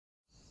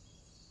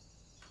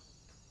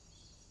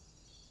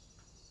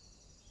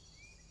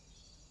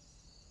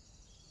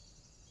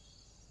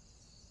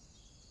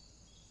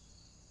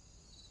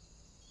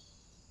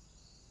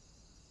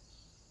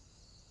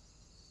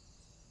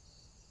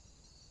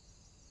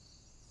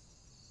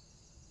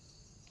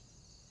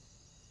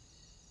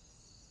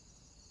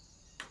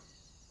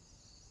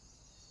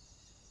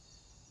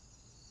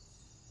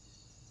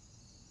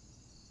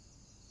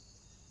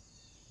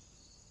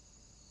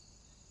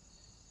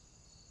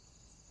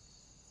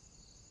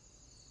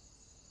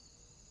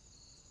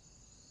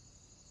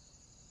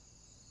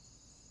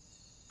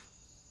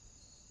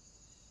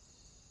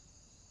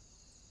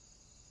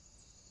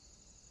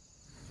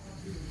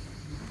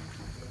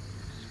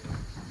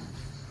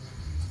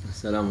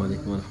السلام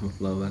عليكم ورحمة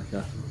الله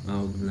وبركاته.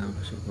 أعوذ بالله من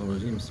الشيطان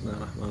الرجيم. بسم الله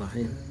الرحمن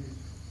الرحيم.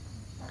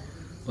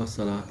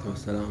 والصلاة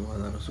والسلام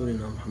على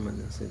رسولنا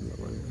محمد سيد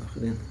الأولين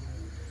والآخرين.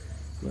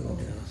 مدد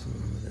يا رسول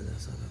الله، مدد يا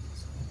سادة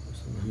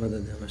الرسول،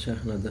 مدد يا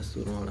مشايخنا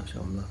الدستور مولانا شيخ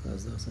الله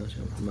فاز حسن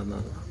شيخ محمد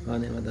ناظم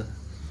حقاني، مدد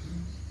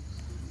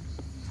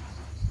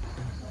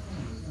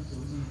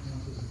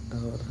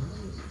our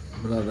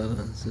brother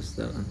and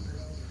sister and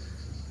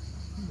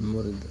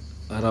murid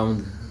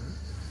around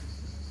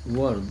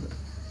world,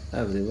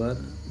 everywhere,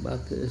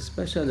 but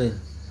especially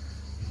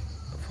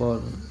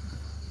for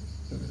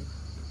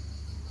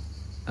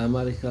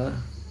America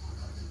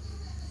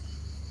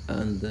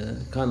and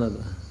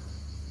Canada.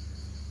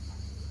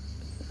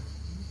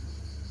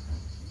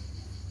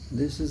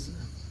 This is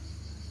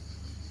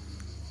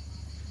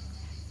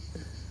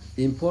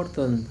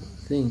important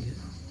thing.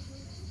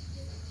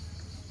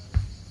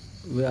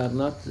 We are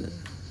not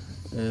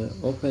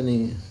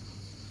opening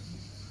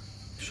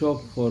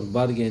shop for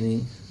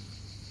bargaining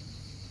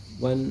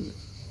when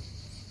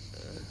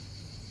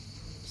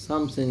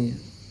something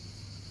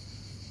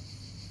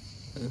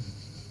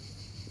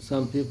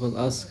some people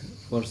ask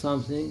for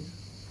something.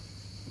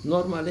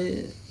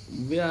 Normally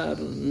we are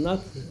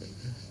not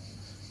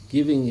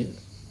giving.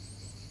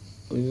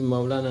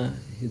 Mawlana,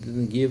 he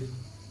didn't give,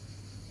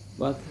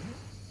 but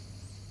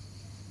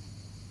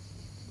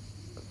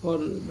for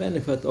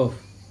benefit of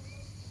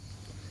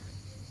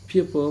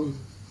people,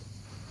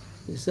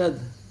 he said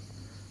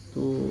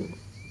to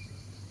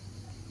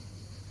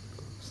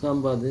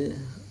somebody,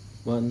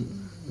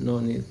 one, no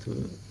need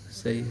to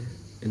say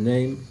a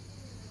name,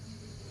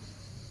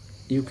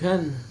 you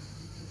can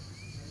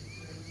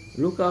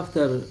look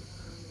after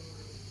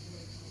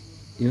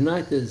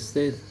United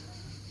States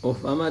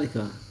of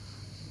America,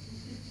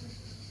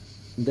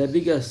 the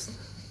biggest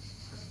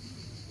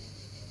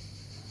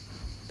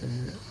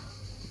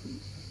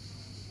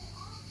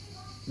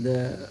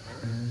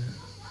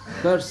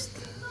first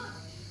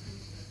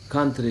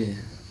country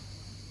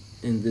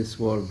in this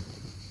world.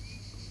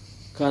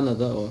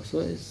 Canada also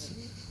is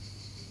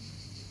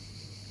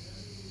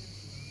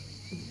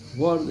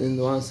world in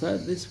one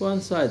side, this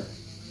one side.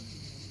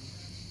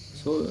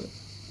 So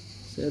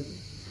said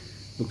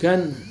you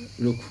can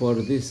look for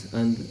this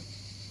and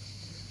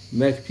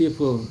make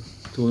people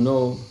to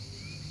know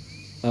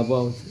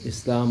about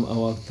Islam,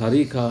 about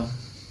Tariqah.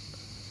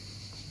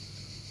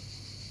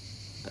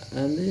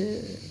 And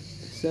he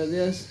said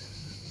yes,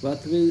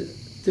 but 2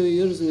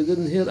 years we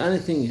didn't hear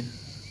anything.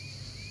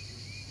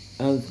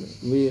 And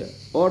we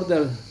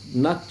ordered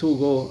not to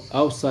go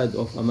outside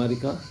of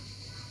America.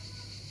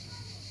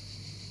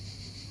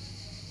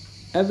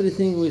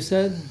 Everything we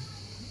said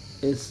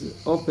is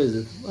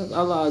opposite. But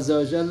Allah Azza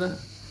wa Jalla,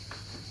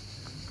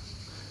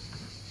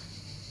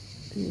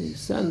 He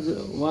sent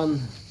one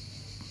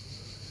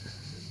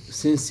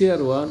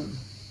sincere one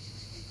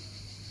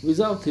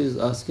without his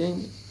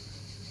asking.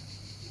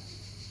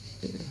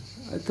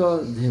 I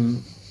told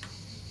him,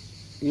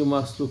 you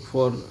must look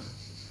for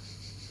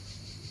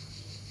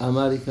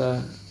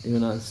America,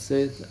 United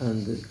States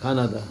and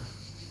Canada.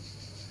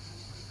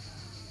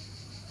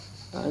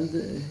 And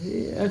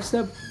he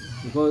accepted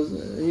because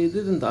he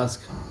didn't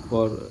ask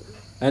for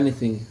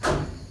anything.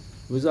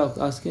 Without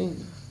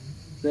asking,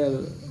 they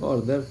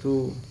ordered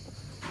to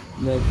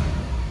make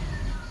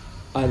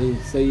Ali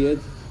Elsayed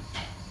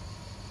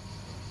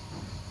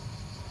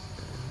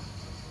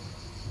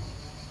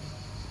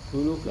to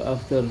look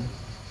after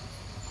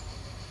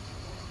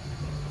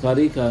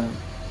Tariqah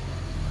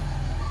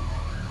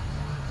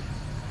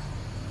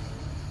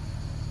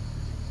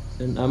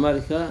in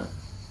America,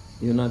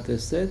 United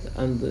States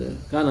and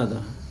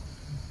Canada.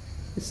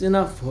 It's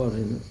enough for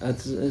him.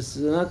 It's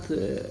not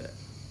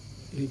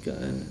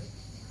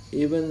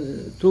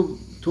even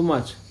too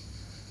much.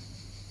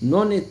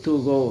 No need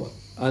to go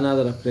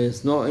another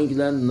place, no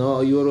England,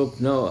 no Europe,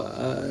 no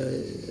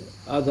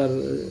other,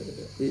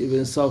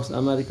 even South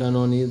America,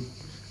 no need.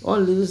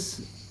 Only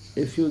this,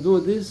 if you do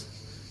this,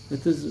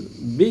 it is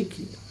big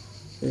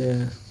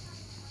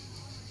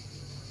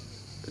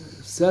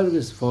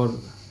service for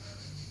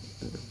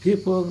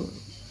people,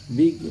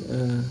 big,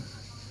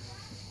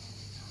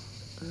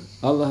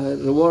 Allah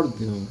reward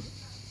you.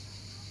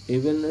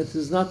 Even it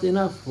is not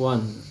enough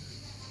one,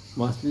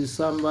 must be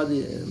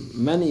somebody,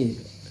 many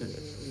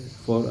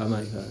for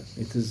America.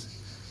 It is,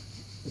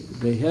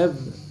 they have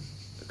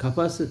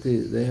capacity,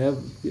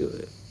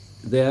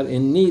 they are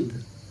in need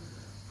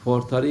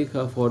for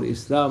Tariqah, for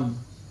Islam,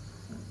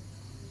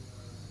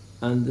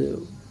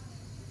 and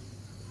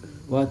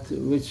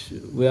which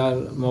we are,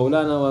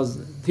 Mawlana was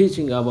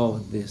teaching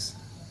about this,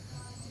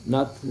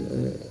 not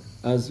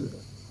as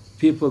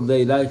people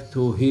they like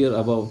to hear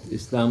about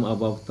Islam,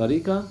 about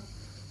Tariqah.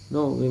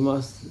 No, we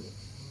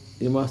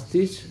must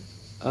teach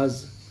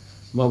as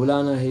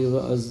Mawlana, he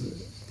was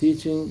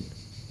teaching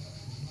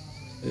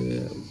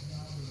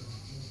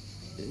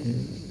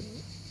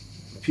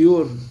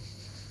pure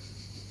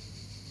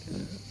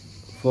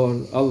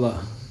for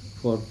Allah,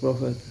 for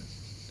Prophet,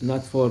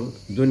 not for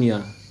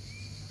dunya.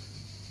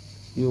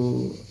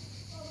 You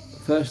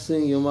first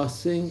thing you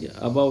must think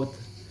about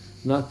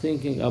not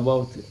thinking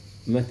about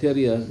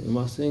material, you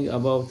must think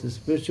about the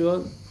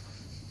spiritual.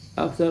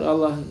 After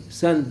Allah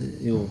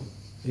send you,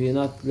 He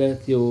not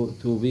let you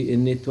to be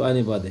in need to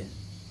anybody.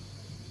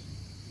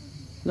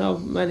 Now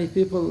many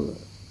people,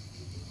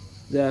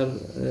 they are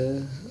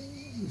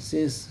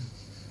since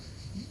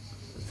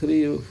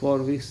 3 or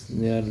 4 weeks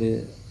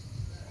nearly,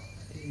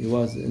 he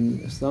was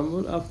in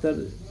Istanbul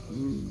after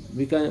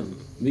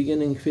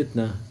beginning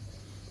fitna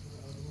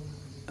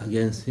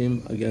against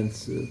him,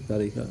 against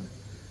Tariqa.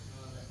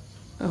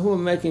 Who are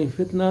making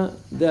fitna,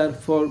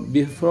 therefore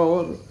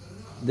before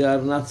they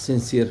are not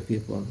sincere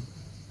people.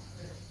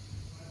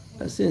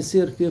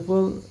 Sincere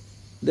people,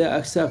 they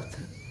accept,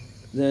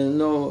 they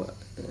know,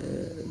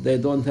 they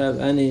don't have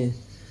any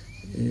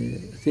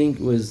thing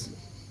with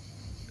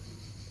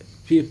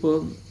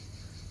people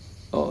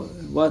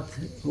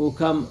who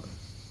come,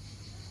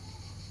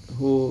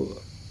 who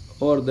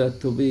order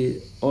to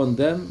be on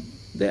them,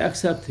 they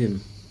accept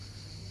him.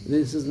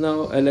 This is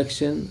no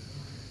election,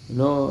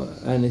 no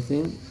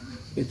anything.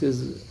 It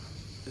is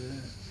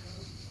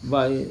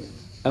by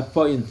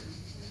appoint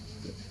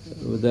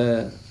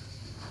the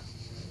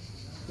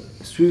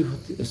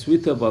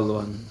suitable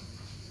one.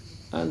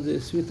 And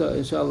the suitable,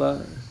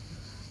 inshallah,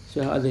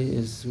 Sheikh Ali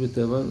is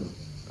suitable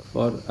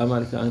for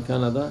America and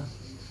Canada.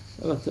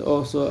 But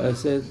also, I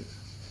said,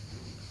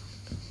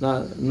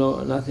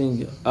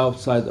 nothing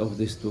outside of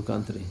these 2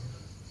 countries.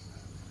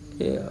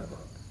 Yeah,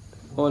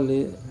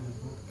 only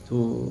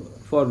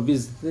for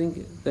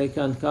visiting, they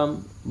can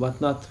come, but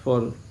not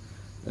for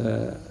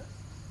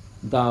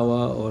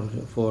dawah or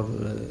for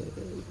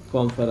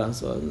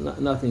conference or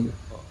nothing.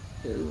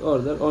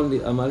 Order only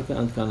America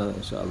and Canada,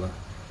 inshallah.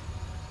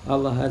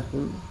 Allah help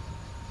him.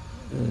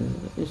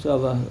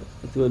 Inshallah,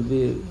 it will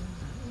be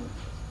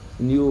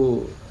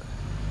new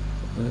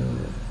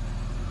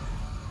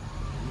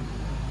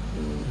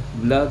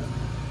blood,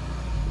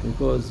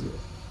 because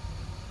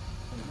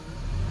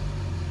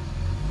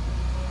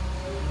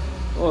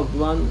old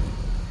one,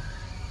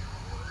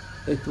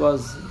 it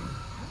was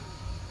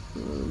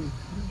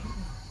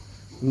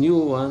new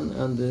one,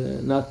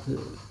 and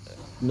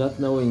not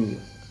knowing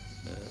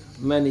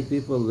many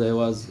people, they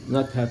was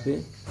not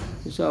happy.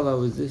 Inshallah,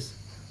 with this,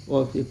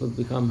 all people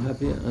become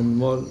happy, and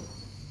more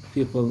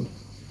people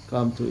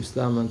come to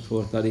Islam and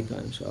for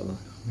Tariqah, inshallah.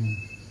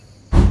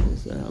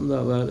 Yes,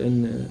 alhamdulillah, we are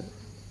in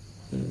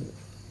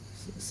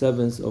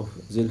 7th of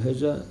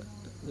Zilhijjah,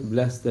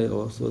 blessed day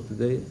also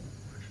today,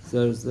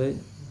 Thursday.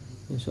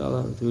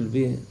 Inshallah, it will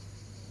be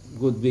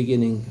good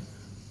beginning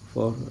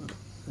for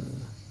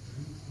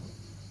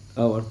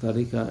our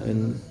Tariqah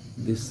in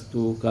these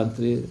 2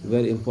 countries,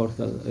 very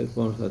important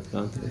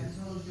country.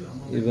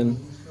 Even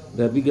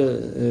the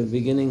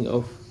beginning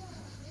of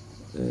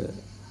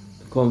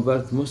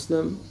convert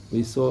Muslim,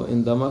 we saw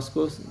in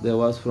Damascus, there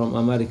was from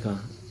America,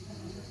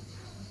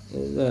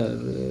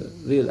 the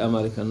real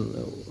American.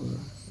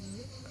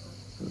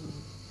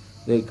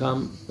 They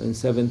come in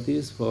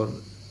 70s for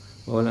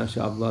Mawlana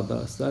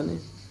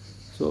Sheikh.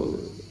 So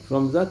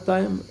from that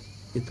time,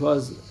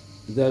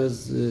 there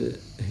is a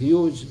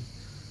huge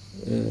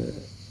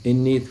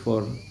in need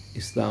for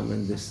Islam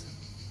in this,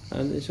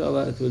 and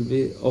inshallah it will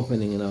be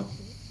opening now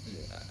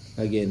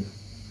again.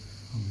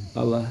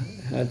 Allah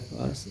help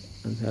us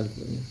and help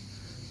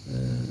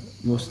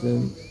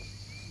Muslim,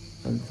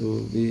 and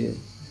to be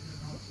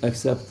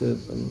accepted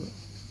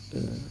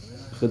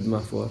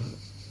khidmah for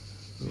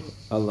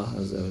Allah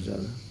Azza wa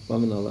Jalla. Wa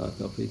min Allah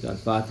tawfiq.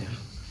 Al-Fatiha.